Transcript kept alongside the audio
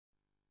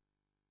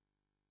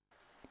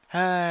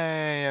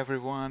Hey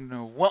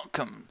everyone,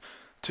 welcome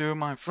to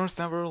my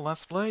first ever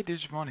Let's Play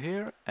Digimon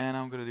here, and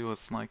I'm gonna do a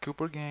Sly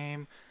Cooper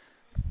game.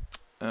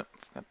 Forgot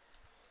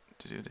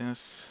to do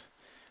this,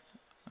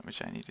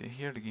 which I need to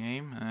hear the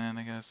game, and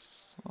I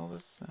guess slow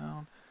this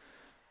down.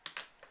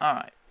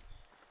 Alright,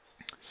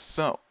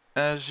 so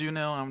as you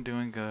know, I'm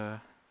doing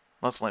a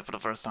Let's Play for the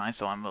first time,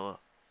 so I'm a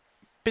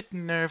bit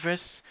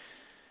nervous,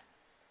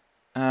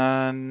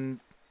 and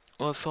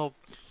let's hope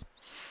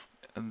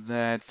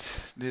that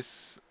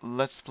this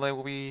Let's Play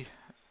will be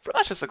pretty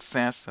much a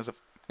success, as a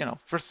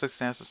first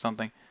success or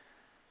something.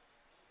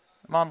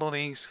 I'm on the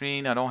loading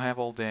screen, I don't have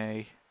all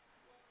day.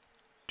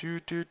 There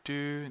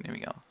we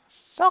go.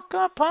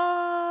 Sucker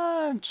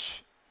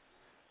Punch!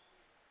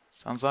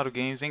 Sounds out of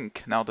Games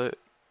Inc. Now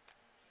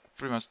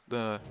pretty much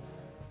the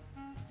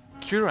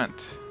current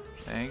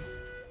thing.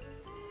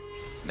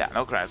 Nah,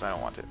 no crash, I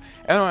don't want to.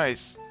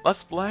 Anyways,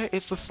 let's play.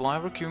 It's the Sly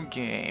Raccoon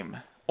game.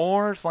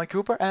 Or Sly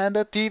Cooper and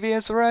the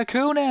TVS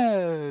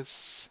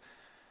Raccoonus!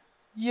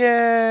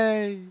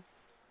 Yay!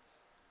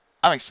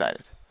 I'm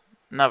excited.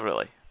 Not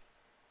really.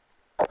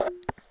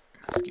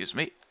 Excuse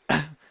me.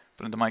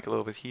 Putting the mic a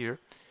little bit here.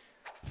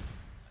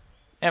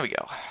 There we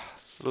go.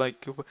 Sly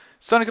Cooper.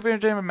 Sonic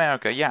appeared in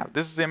America. Yeah,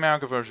 this is the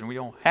American version. We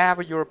don't have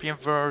a European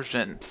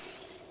version.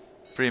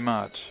 Pretty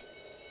much.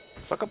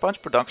 Sucker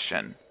Punch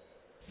production.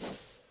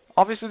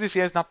 Obviously, this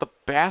game is not the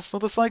best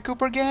of the Sly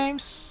Cooper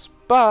games,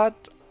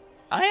 but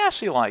I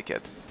actually like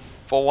it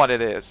for what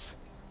it is.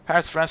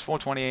 Paris, France,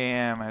 4:20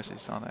 AM. I actually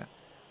saw that.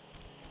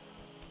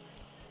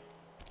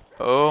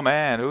 Oh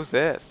man, who's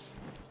this?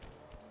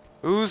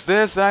 Who's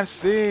this I'm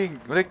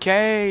seeing with a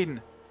cane?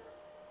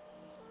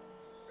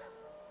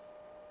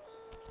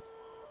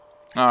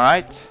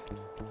 Alright.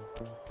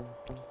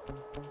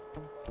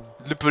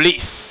 The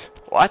police.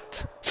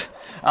 What?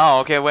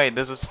 Oh, okay, wait,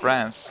 this is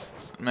France.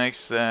 Makes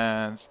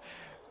sense.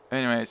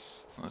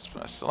 Anyways, let's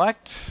press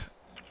select.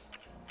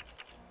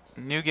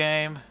 New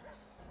game.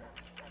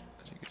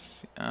 As you can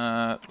see,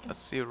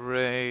 let's see,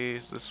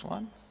 erase this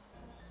one.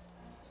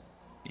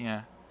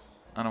 Yeah.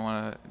 I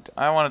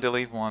want to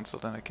delete one so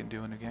then I can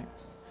do a new game.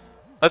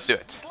 Let's do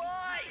it.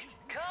 Sly!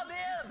 Come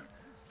in!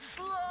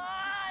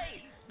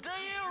 Sly! Do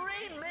you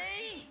read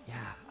me? Yeah,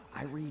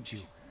 I read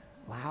you.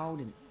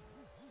 Loud and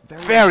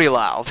Very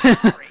loud.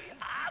 Sorry,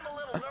 I'm a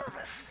little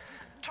nervous.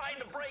 Trying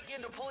to break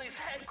into police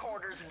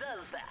headquarters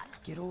does that.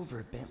 Get over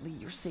it, Bentley.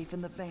 You're safe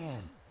in the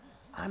van.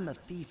 I'm the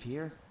thief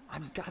here.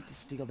 I've got to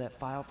steal that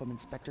file from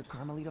Inspector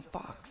Carmelita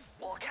Fox.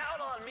 Well,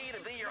 count on me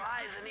to be your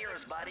eyes and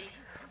ears, buddy.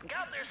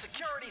 Got their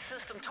security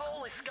system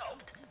totally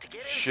scoped. To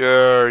get in,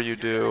 Sure you you're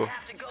do. gonna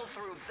have to go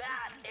through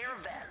that air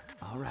vent.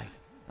 All right,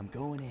 I'm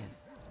going in.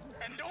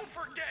 And don't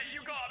forget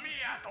you got me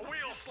at the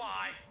wheel,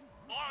 Sly.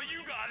 All you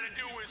gotta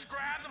do is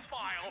grab the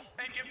file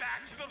and get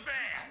back to the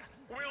van.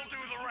 We'll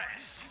do the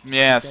rest. That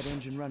Yes.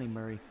 engine running,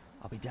 Murray.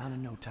 I'll be down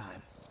in no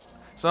time.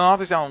 So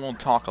obviously I won't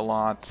talk a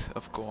lot,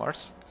 of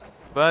course,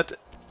 but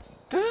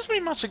this is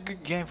pretty much a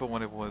good game for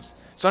what it was.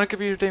 Sonic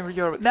Computer Entertainment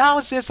Europe. Now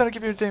it's just Sonic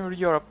Computer Entertainment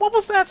Europe. What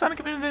was that Sonic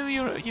Computer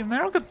Entertainment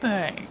America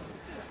thing?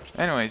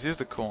 Anyways, here's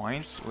the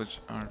coins, which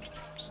are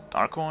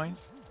star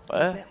coins.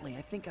 What? Bentley,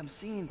 I think I'm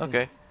seeing things.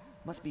 Okay.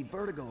 Must be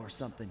vertigo or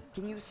something.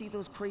 Can you see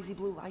those crazy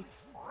blue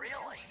lights?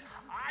 Really?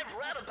 I've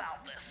read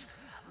about this.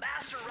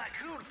 Master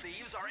raccoon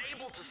thieves are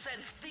able to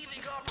sense thieving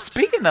opportunities.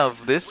 Speaking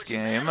of this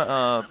game,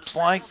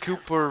 Sly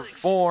Cooper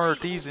 4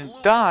 Thieves in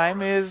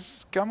Time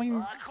is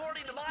coming,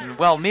 According to my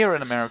well, near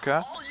in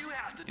America. all you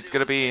have to It's do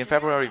gonna is be in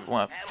February,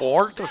 what,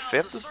 4th or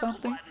 5th or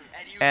something?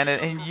 And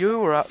in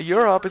Europe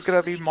it's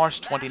gonna be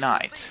March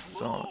 29th.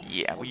 So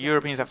yeah, we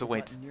Europeans have to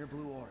wait. Near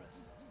blue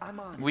auras. I'm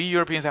on. We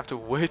Europeans have to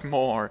wait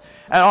more.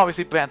 And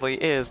obviously Bentley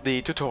is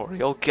the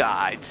tutorial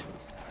guide.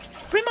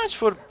 Pretty much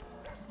for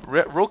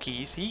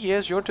rookies, he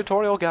is your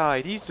tutorial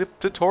guide. He's the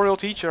tutorial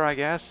teacher, I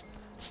guess.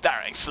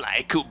 Starring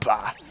Sly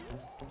Cooper.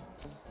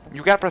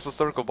 You gotta press the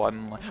circle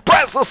button.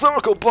 Press the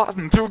circle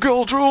button to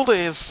go through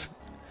this!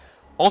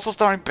 Also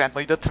starring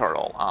Bentley the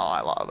Turtle. Oh,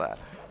 I love that.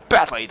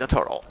 Bentley the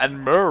Turtle and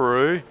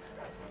Murray.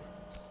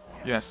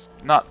 Yes,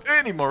 not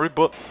any Murray,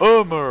 but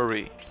a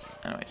Murray.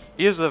 Anyways,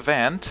 here's the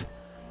event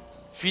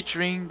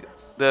featuring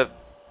the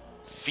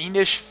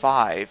Fiendish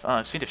 5.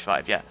 It's Fiendish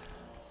 5, yeah.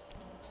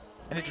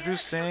 And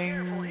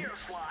introducing... Here,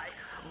 Sly.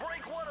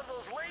 Break one of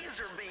those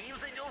laser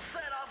beams and you'll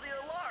set off the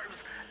alarms.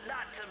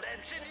 Not to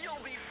mention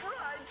you'll be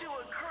fried to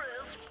a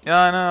crisp. Yeah,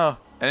 I know.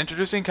 And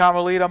introducing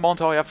Carmelita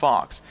Montoya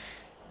Fox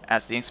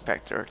as the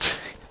inspector.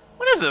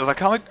 What is this, a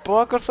comic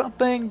book or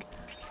something?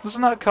 This is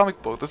not a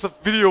comic book, this is a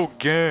video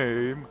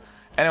game.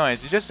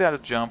 Anyways, you just gotta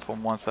jump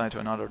from one side to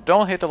another.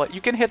 Don't hit the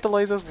you can hit the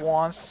lasers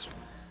once,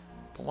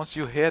 but once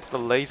you hit the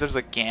lasers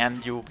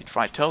again, you will be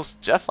fried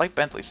toast, just like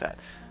Bentley said.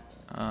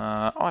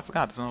 Oh, I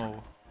forgot,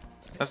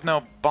 there's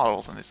no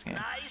bottles in this game.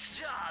 Nice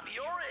job,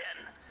 you're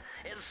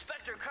in.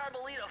 Inspector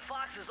Carmelita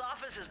Fox's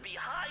office is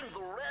behind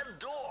the red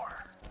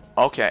door.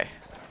 Okay,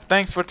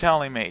 thanks for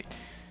telling me.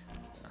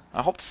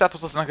 I hope this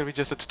episode's not gonna be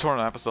just a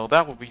tutorial episode.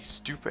 That would be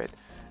stupid.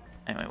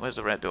 Anyway, where's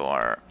the red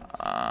door?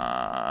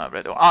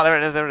 Red door. Oh, there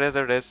it is, there it is,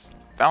 there it is.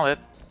 Found it.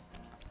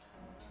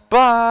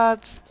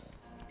 but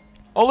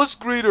oh, let's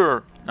greet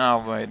her.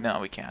 No, wait,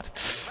 no, we can't.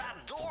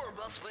 That door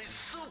must be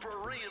super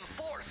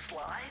reinforced,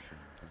 Sly.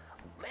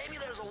 Maybe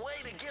there's a way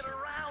to get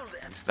around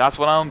it. That's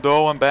what I'm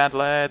doing,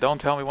 Bentley.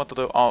 Don't tell me what to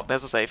do. Oh,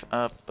 there's a safe.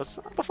 But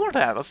before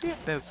that, let's see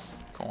if there's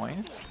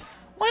coins.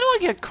 Why do I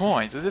get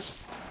coins? Is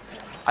this?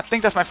 I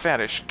think that's my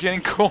fetish, getting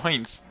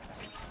coins.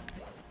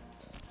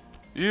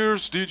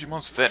 Here's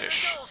Digimon's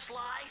fetish. Go, Sly.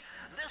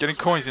 This Getting is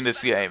where coins in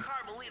this Inspector game.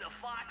 Carmelita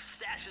Fox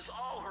stashes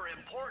all her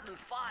important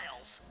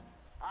files.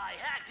 I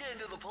hacked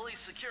into the police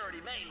security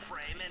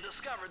mainframe and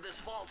discovered this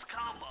vault's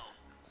combo.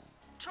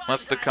 Try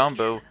What's the dialing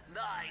combo? in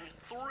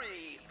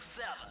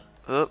 937.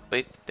 Up,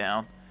 wait,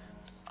 down.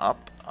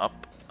 Up,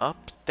 up,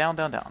 up, down,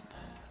 down, down.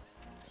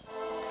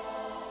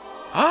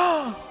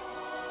 Ah!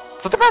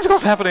 Something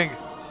magical's happening!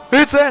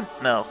 It's it!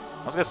 No.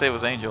 I was gonna say it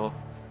was Angel.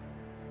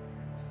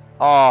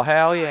 Oh,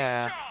 hell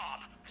yeah. Job!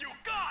 You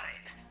got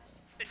it!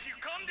 If you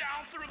come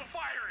down through the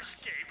fire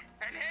escape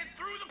and head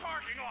through the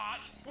parking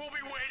lot, we'll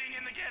be waiting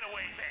in the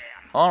getaway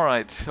van.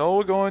 Alright, so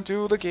we're going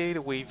to the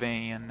gateway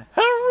van.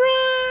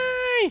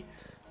 Hooray!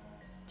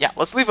 Yeah,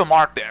 let's leave a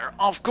mark there.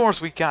 Of course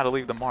we gotta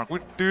leave the mark. We're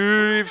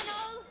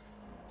thieves!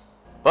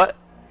 What?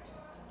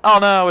 Oh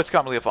no, it's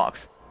Carmelita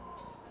Fox.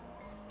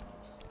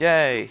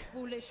 Yay.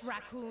 Foolish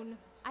raccoon.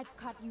 I've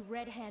caught you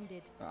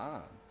red-handed.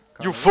 Ah.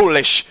 You Carmelita.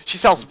 foolish! She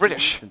sounds Haven't seen you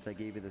British. Since I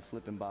gave you the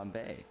slip in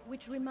Bombay.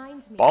 Which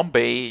reminds me.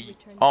 Bombay.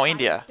 return Oh, the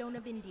India. Firestone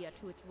of India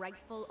to its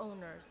rightful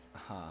owners.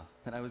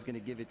 And I was gonna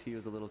give it to you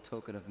as a little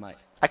token of my...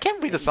 I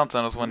can't read the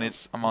subtitles when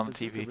I'm on the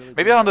TV.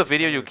 Maybe on the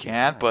video you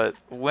can, but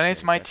when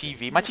it's my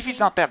TV's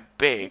not that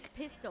big.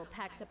 This pistol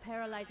packs a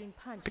paralyzing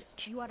punch.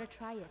 You ought to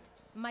try it.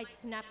 Might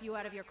snap you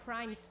out of your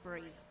crime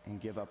spree.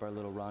 And give up our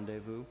little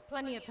rendezvous?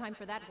 Plenty of time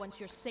for that once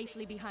you're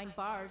safely behind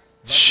bars.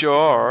 Love to stay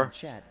Sure. and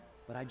chat,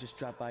 but I just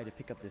dropped by to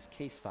pick up this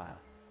case file.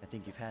 I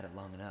think you've had it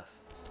long enough.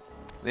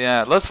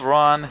 Yeah, let's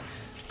run.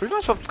 Pretty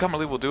much what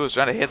Carmelita will do is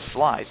try to hit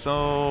Sly,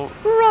 so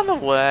run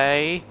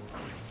away.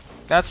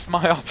 That's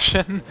my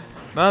option.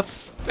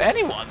 That's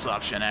anyone's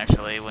option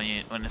actually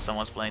when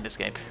someone's playing this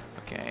game.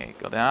 Okay,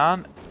 go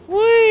down.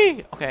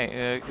 Whee!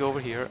 Okay, go over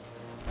here.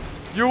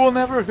 You will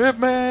never hit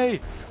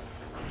me!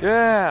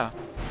 Yeah!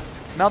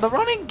 Now the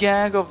running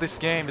gag of this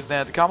game is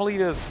that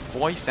Carmelita's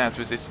voice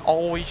actress is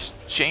always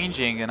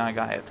changing and I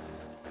got hit.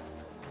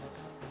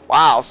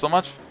 Wow, so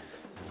much.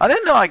 I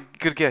didn't know I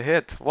could get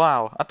hit.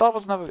 Wow, I thought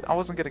I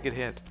wasn't gonna get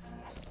hit.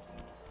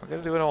 I'm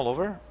gonna do it all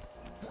over?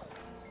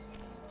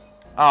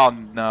 Oh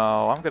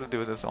no, I'm gonna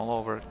do this all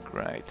over.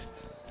 Great.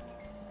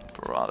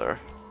 Brother.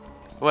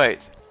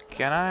 Wait,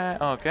 can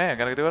I? Okay, I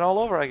gotta do it all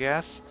over, I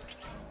guess.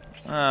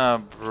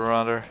 Ah,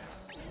 brother.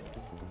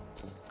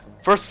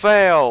 First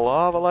fail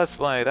of a Let's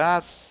Play.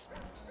 That's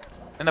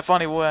in a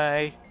funny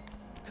way.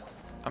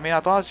 I mean,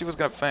 I thought she was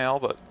gonna fail,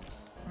 but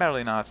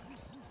apparently not.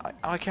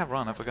 I can't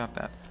run, I forgot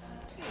that.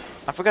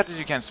 I forgot that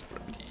you can't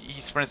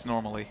he sprints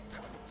normally.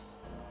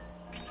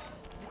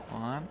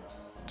 1,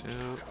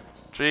 2,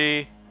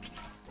 3,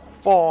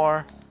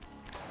 4.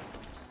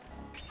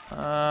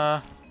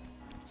 Go,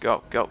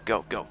 go,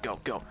 go, go, go,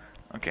 go.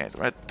 Okay, the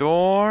red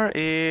door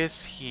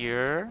is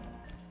here.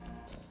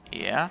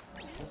 Yeah.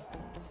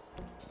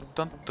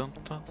 Dun, dun,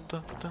 dun,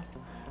 dun, dun.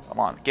 Come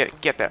on, get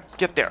there,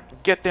 get there,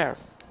 get there.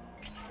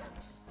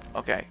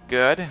 Okay,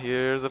 good.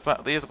 Here's the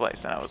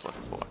place that I was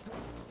looking for.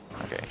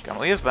 Okay,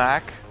 Carmelita's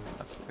back.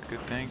 That's a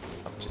good thing.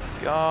 Let's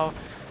just go.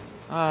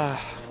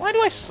 Why do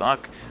I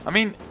suck? I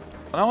mean,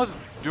 when I was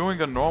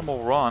doing a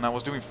normal run, I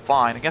was doing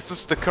fine. I guess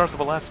this is the curse of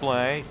a Let's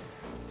Play.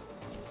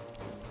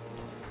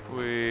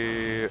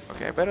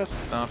 Okay, I better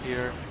stop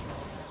here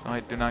so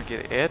I do not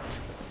get it.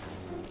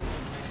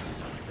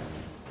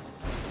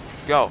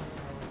 Go.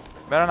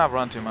 Better not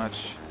run too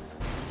much.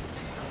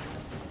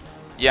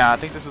 Yeah, I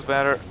think this is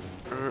better.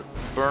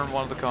 Burn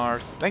one of the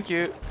cars. Thank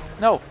you.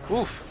 No.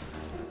 Oof.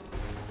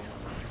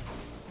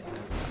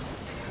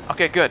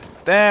 Okay, good.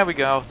 There we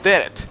go.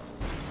 Did it.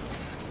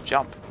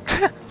 Jump.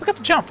 Forgot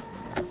to jump.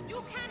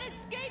 You can't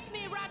escape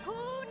me,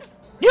 raccoon!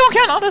 You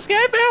cannot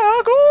escape me,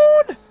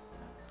 raccoon!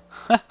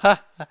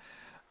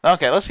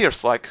 Okay, let's hear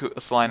Sly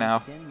now.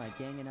 Once again, my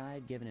gang and I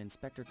had given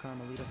Inspector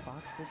Carmelita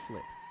Fox the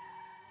slip.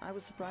 I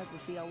was surprised to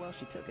see how well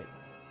she took it.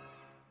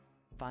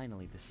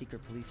 Finally, the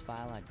secret police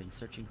file I'd been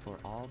searching for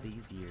all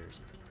these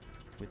years.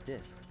 With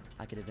this,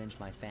 I could avenge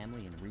my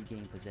family and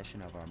regain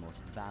possession of our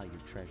most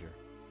valued treasure.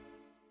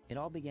 It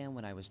all began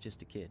when I was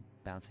just a kid,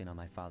 bouncing on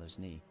my father's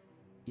knee.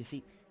 You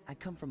see, I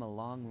come from a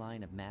long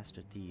line of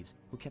master thieves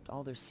who kept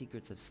all their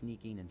secrets of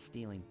sneaking and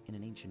stealing in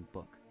an ancient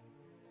book.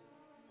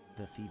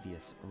 The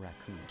Thievius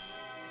Raccoonus.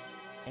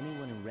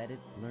 Anyone who read it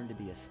learned to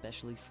be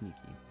especially sneaky,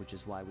 which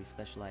is why we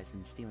specialize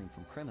in stealing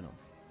from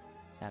criminals.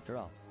 After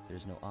all,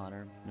 there's no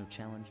honor, no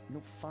challenge,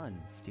 no fun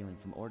stealing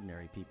from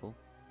ordinary people.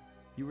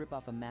 You rip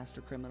off a master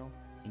criminal,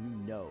 and you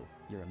know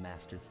you're a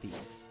master thief.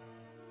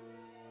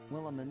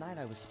 Well, on the night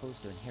I was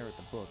supposed to inherit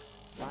the book,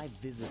 5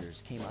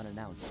 visitors came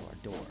unannounced to our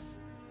door.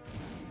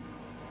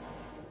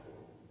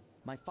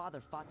 My father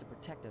fought to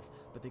protect us,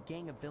 but the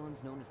gang of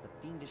villains known as the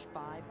Fiendish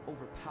Five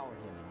overpowered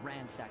him and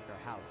ransacked our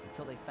house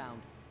until they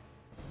found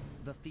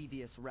The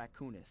Thievius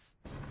Raccoonus.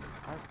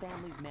 Our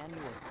family's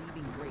manual of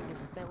thieving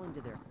greatness fell into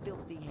their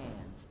filthy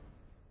hands.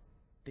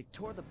 They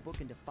tore the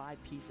book into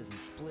 5 pieces and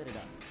split it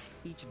up,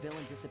 each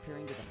villain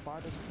disappearing to the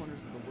farthest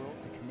corners of the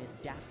world to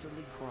commit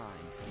dastardly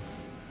crimes.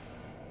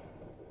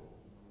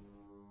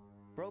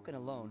 Broken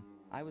alone,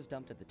 I was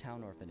dumped at the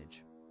town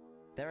orphanage.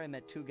 There I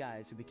met 2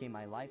 guys who became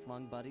my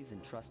lifelong buddies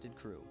and trusted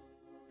crew.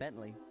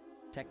 Bentley,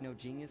 techno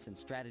genius and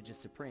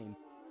strategist supreme,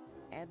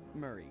 and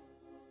Murray,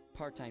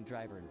 part-time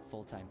driver and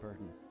full-time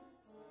burden.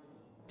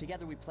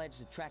 Together we pledged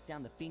to track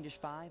down the Fiendish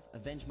Five,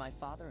 avenge my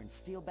father, and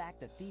steal back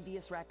the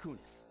Thievius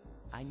Raccoonus.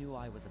 I knew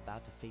I was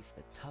about to face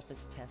the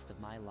toughest test of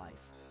my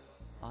life.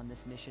 On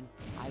this mission,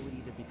 I would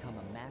either become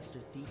a master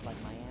thief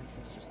like my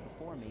ancestors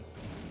before me,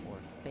 or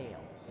fail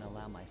and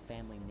allow my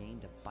family name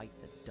to bite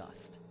the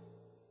dust.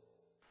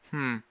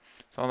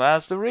 So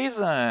that's the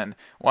reason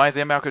why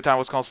the American town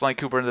was called Sly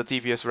Cooper and the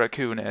Thievius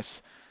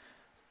Raccoonus.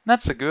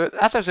 That's a good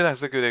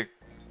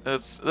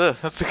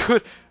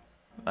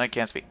I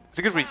can't speak. It's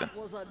a good reason.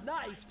 That was a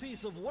nice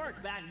piece of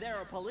work back there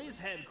at police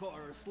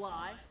headquarters,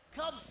 Sly.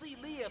 Come see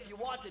me if you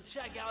want to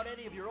check out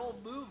any of your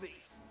old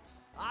movies.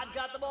 I've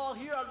got them all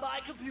here on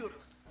my computer.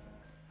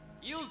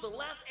 Use the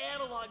left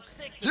analog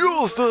stick to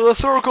Use the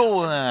circle!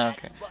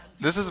 Okay.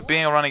 This is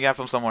being a running gap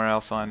from somewhere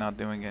else, so I'm not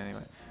doing it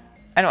anyway.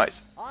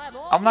 Anyways,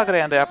 I'm not gonna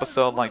end the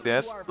episode like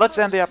this. Let's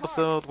end the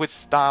episode with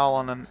style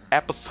on an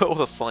episode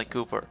of Sly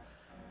Cooper.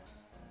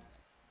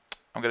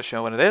 I'm gonna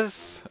show what it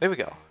is. Here we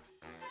go.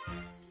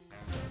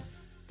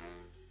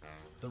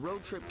 The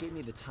road trip gave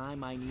me the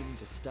time I needed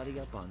to study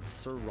up on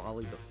Sir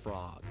Raleigh the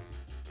Frog.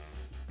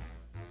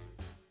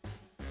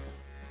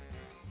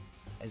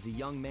 As a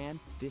young man,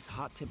 this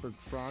hot-tempered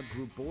frog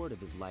grew bored of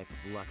his life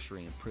of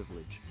luxury and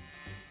privilege.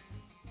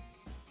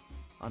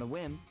 On a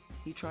whim,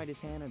 he tried his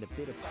hand at a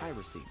bit of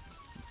piracy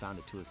and found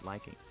it to his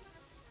liking.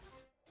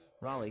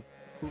 Raleigh,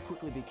 who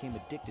quickly became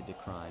addicted to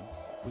crime,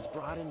 was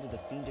brought into the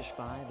Fiendish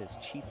Five as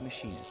chief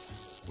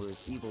machinist, where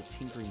his evil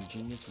tinkering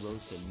genius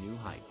rose to new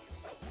heights.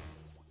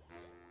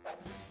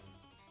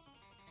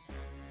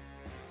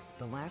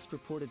 The last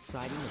reported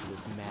sighting of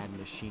this mad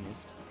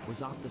machinist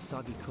was off the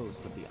soggy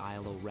coast of the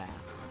Isle of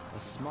Wrath, a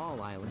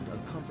small island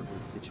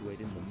uncomfortably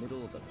situated in the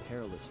middle of the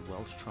perilous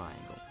Welsh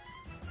triangle.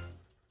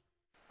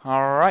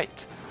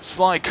 Alright,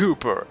 Sly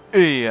Cooper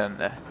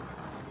in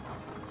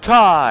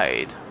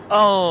Tide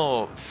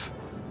of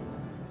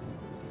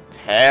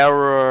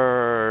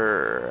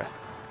Terror.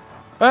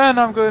 And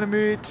I'm going to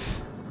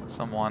meet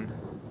someone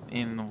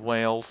in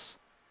Wales.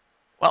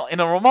 Well,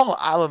 in a remote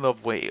island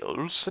of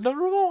Wales.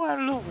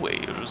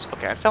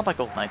 Okay, I sound like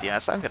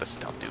GoldeneyeDS. I'm gonna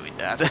stop doing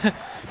that.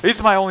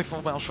 He's my only full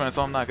Welsh friend,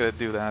 so I'm not gonna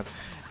do that.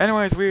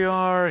 Anyways, we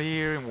are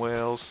here in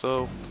Wales,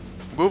 so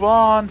move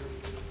on.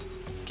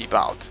 Keep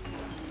out.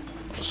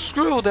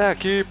 Screw that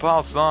keep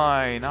out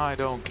sign. I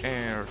don't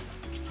care.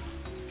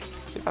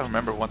 See if I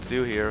remember what to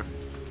do here.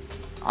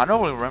 I don't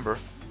really remember.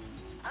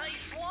 Hey,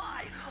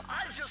 Sly,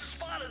 I just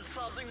spotted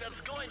something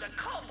that's going to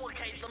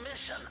complicate the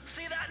mission.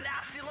 See that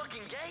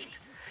nasty-looking gate?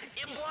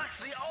 It blocks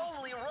the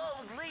only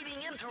road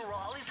leading into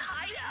Raleigh's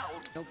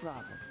hideout. No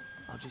problem.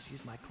 I'll just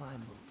use my climb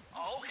move.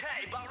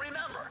 Okay, but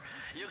remember,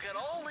 you can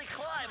only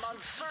climb on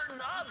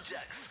certain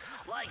objects,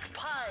 like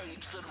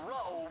pipes and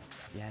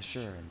ropes. Yeah,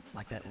 sure. And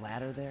like that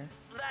ladder there?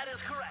 That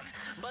is correct.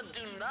 But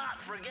do not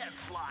forget,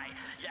 Sly.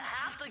 You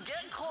have to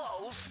get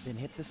close. Then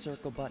hit the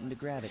circle button to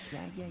grab it.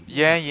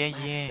 Yeah.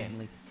 Relax,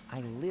 Bentley.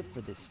 I live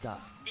for this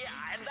stuff. Yeah,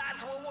 and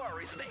that's what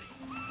worries me.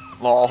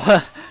 Lol.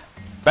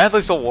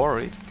 Bentley's so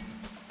worried.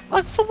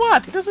 Like, for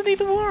what? He doesn't need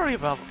to worry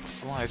about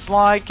Sly.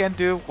 Sly can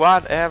do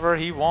whatever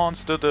he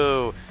wants to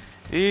do.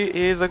 He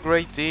is a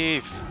great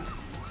thief.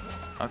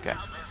 Okay.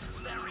 Now, this is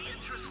very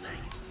interesting.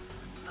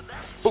 The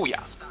message Booyah.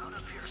 you found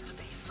appears to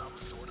be some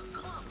sort of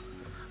clue.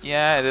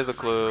 Yeah, it is a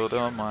clue.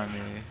 Don't mind me.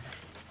 In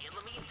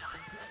the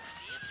meantime,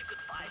 see if you can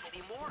find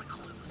any more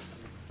clues.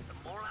 The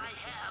more I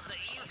have, the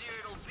easier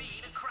it'll be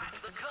to crack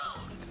the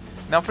code.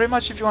 Now, pretty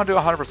much if you want to do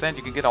 100%,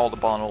 you can get all the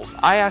bundles.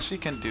 I actually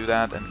can do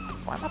that, and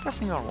why am I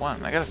pressing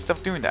R1? I gotta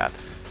stop doing that.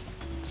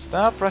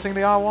 Stop pressing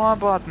the R1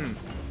 button.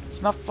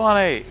 It's not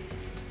funny.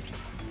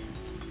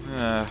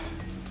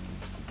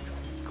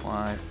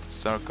 Climb,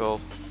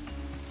 circle.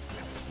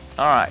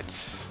 Alright.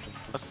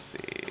 Let's see.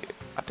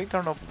 I think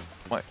there are no...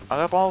 Wait, are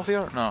there balls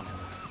here? No.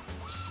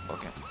 Just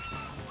looking.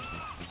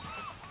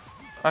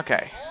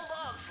 Okay. Hold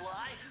on,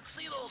 Sly.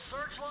 See those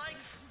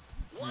searchlights?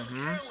 One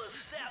careless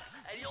step,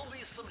 and you'll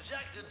be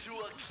subjected to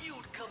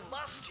acute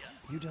combustion.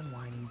 You done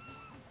whining?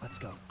 Let's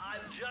go.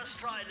 I'm just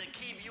trying to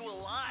keep you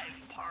alive,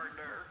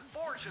 partner.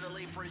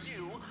 Fortunately for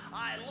you,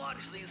 I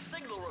launched these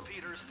signal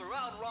repeaters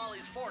throughout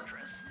Raleigh's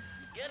fortress.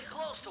 Get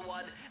close to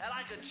one, and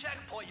I can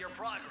checkpoint your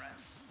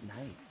progress.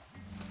 Nice.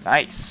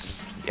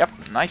 Nice. Yep,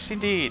 nice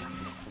indeed.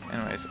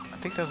 Anyways, I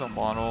think there's no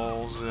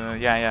bottles.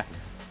 Yeah.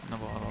 No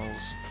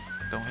bottles.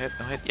 Don't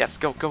hit. Yes,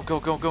 go.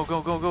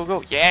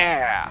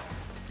 Yeah!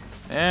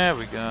 There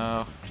we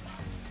go.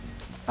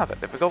 It's not that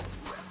difficult.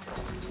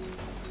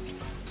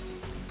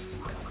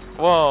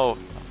 Whoa,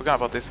 I forgot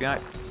about this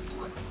guy.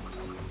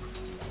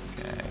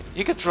 Okay.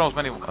 You can throw as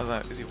many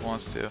as he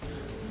wants to.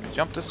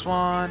 Jump this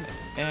one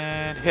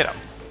and hit him.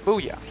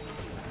 Booyah.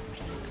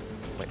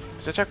 Wait,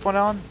 is the checkpoint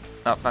on?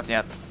 No, not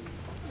yet.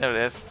 There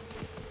it is.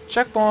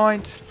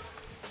 Checkpoint!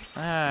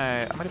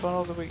 Alright, how many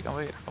bottles are we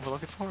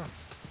looking for? How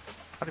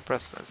do you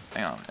press this?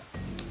 Hang on a minute.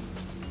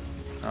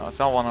 No, it's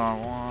not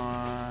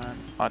 1-on-1.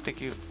 I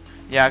think you...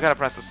 Yeah, I gotta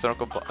press the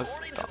circle button,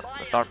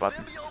 the start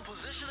button.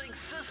 Positioning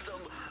system.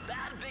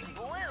 That big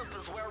blimp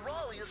is where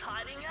Raleigh is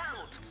hiding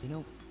out. You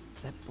know,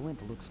 that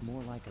blimp looks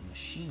more like a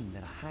machine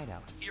than a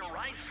hideout. You're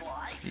right,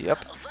 Sly.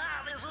 Yep.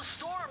 That is a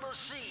storm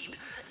machine.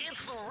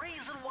 It's the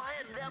reason why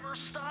it never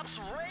stops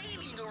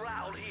raining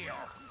around here.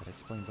 That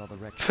explains all the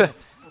wrecked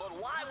ships. But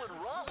why would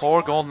Raleigh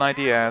Poor want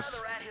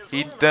GoldeneyeDS. weather at his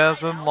He own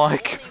doesn't hideout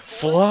like only for-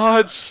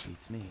 floods.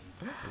 Beats me.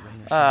 The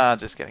rain or shine,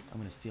 Just kidding. I'm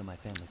gonna steal my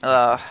family's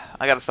I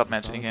gotta stop If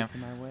mentioning Raleigh him. gets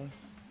in my way,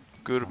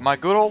 My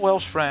good old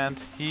Welsh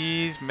friend.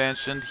 He's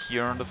mentioned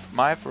here on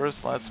my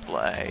first Let's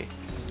Play.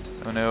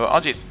 Oh no! Oh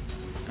jeez.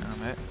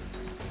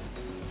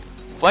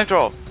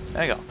 Flamethrower.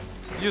 There you go.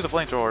 Use the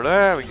flamethrower.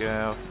 There we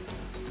go.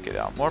 Okay,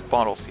 now more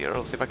bottles here.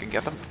 Let's see if I can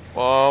get them.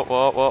 Whoa,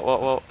 whoa, whoa, whoa,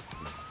 whoa.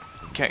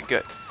 Okay,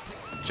 good.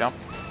 Jump,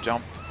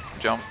 jump,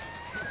 jump.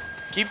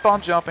 Keep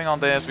on jumping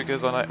on this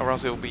because or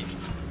else it will be,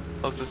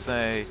 let's just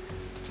say,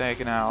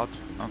 taken out.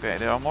 Okay,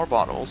 there are more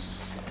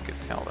bottles. I can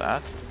tell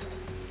that.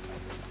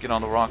 Get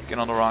on the rock, get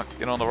on the rock,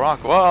 get on the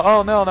rock. Whoa,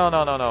 oh no, no,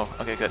 no, no, no.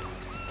 Okay, good.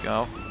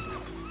 Go.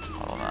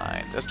 Bottle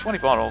 9. There's 20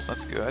 bottles,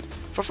 that's good.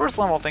 For first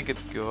level, I think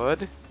it's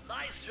good.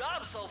 Nice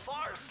job so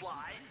far,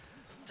 Sly.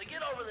 To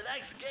get over the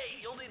next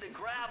gate, you'll need to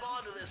grab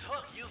onto this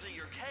hook using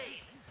your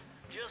cane.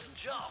 Just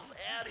jump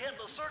and hit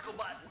the circle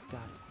button.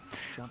 got it.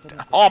 Jump in.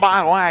 Oh,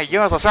 by the way,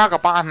 use the circle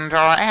button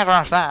to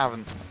enter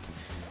 7.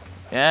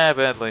 Yeah,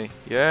 Bentley.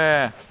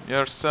 Yeah,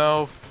 you're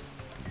so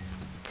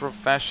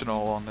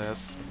professional on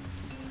this.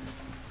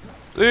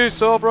 He's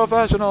so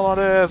professional on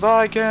this.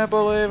 I can't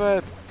believe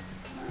it.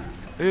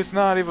 It's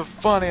not even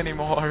funny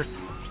anymore.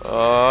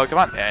 Oh, come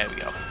on. There we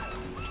go.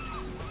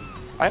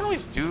 I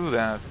always do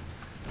that.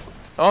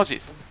 Oh,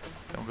 jeez.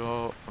 Don't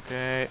go.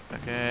 Okay,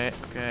 okay,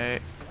 okay.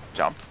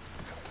 Jump.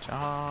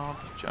 Jump,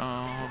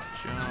 jump,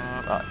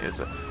 jump. Ah,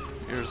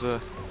 here's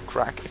a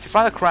crack. If you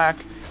find a crack,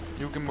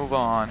 you can move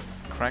on.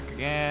 Crack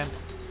again.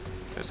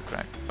 There's a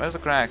crack. Where's the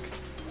crack?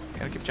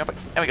 Gotta keep jumping.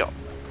 There we go.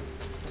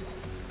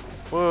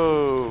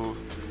 Whoa.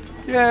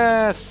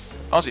 Yes.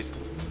 Oh, jeez.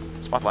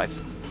 Spotlights.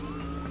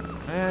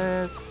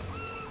 Yes.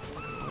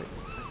 Wait.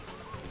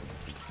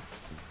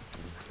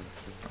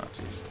 Oh,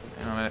 jeez.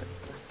 Hang on a minute.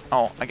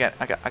 Oh, I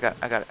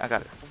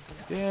got it.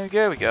 Yeah,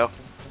 there we go.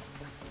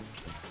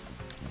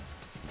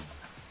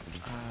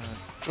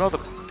 Throw the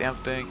damn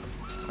thing.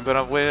 I'm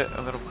gonna wait.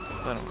 I'm gonna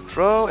let him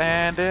throw,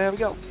 and there we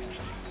go.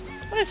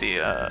 What is he?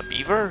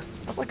 Beaver?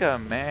 Sounds like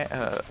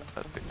a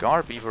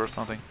gar beaver or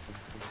something.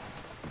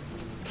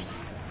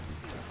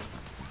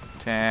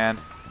 10.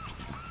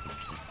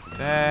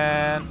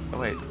 10. Oh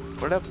wait,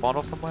 were there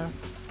bottles somewhere?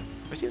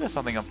 I see there's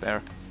something up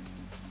there.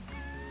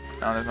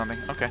 No, there's nothing.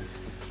 Okay.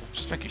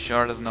 Just making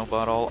sure there's no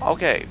bottle.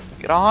 Okay,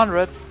 get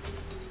 100.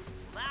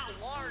 That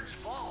large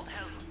vault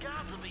has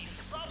got to be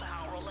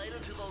somehow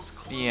related to those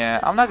clues. Yeah,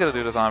 I'm not gonna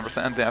do this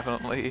 100%,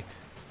 definitely.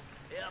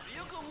 If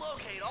you can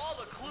locate all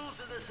the clues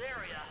in this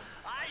area,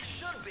 I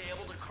should be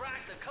able to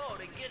crack the code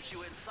and get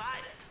you inside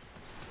it.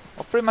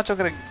 Well, pretty much I'm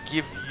gonna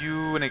give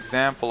you an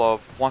example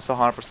of once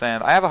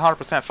 100%. I have a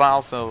 100%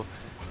 file, so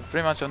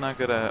pretty much I'm not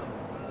gonna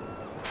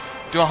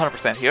do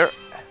 100% here.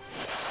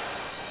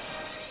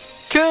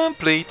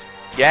 Complete!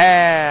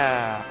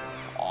 Yeah!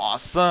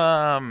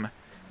 Awesome!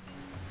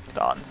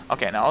 Done.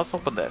 Okay, now let's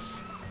open this.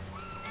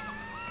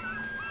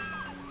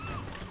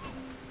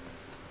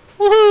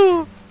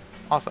 Woohoo!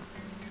 Awesome.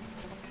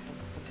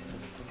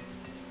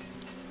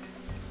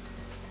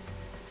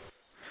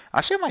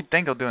 Actually, I might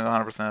think of doing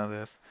 100% of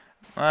this.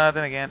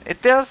 Then again,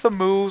 there are some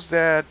moves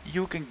that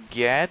you can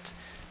get,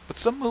 but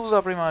some moves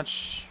are pretty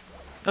much,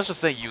 let's just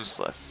say,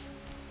 useless.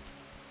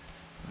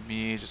 Let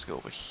me just go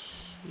over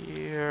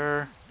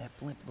here. That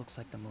blimp looks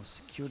like the most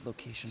secured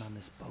location on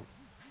this boat.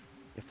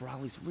 If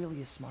Raleigh's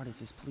really as smart as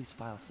his police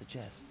files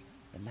suggest,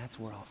 then that's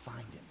where I'll find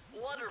him.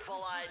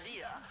 Wonderful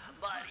idea,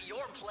 but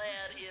your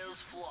plan is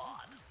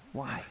flawed.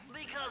 Why?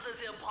 Because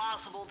it's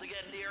impossible to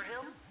get near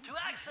him. To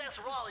access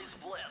Raleigh's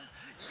blimp,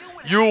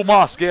 You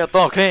must get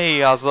the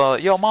keys.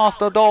 You must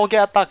don't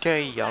get the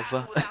keys. Without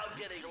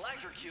getting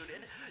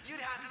electrocuted, you'd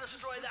have to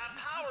destroy that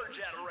power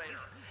generator.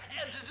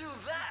 And to do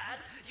that,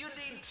 you'd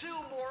need 2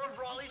 more of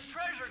Raleigh's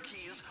treasure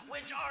keys,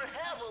 which are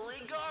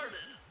heavily guarded.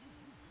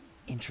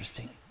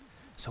 Interesting.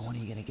 So when are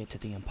you gonna get to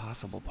the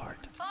impossible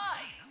part? Fine,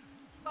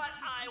 but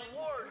I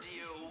warned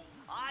you.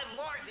 I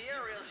marked the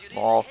areas you need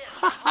Oh. to hit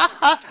with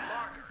holographic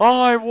markers.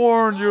 I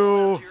warned Follow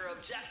you. up your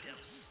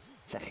objectives.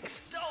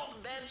 Thanks.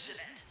 Don't mention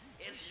it.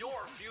 It's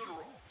your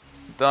funeral.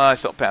 He's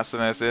so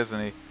pessimist, isn't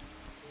he?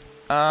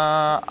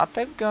 I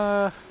think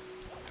I'm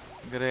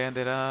gonna end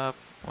it up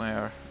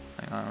where?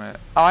 Hang on a minute.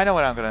 Oh, I know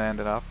where I'm gonna end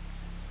it up.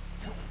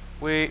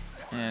 Wait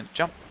and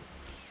jump.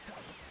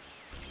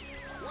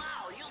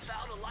 Wow, you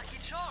found a lucky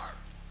charm.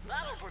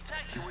 That'll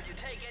protect you when you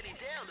take any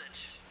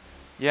damage.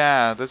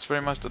 Yeah, that's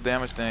very much the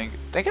damage thing.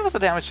 They give us the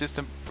damage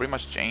system pretty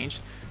much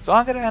changed. So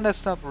I'm gonna end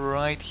this up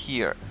right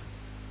here.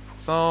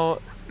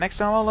 So next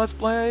time on Let's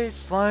Play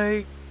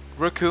Sly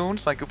Raccoon,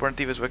 Sly Cooper and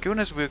TV's Raccoon,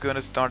 is we're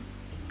gonna start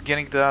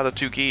getting the other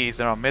two keys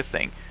that are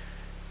missing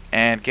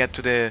and get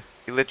to the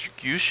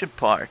electrocution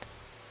part.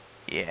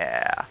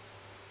 Yeah,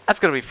 that's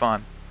gonna be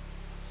fun.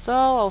 So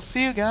I'll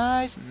see you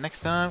guys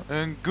next time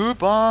and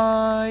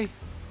goodbye.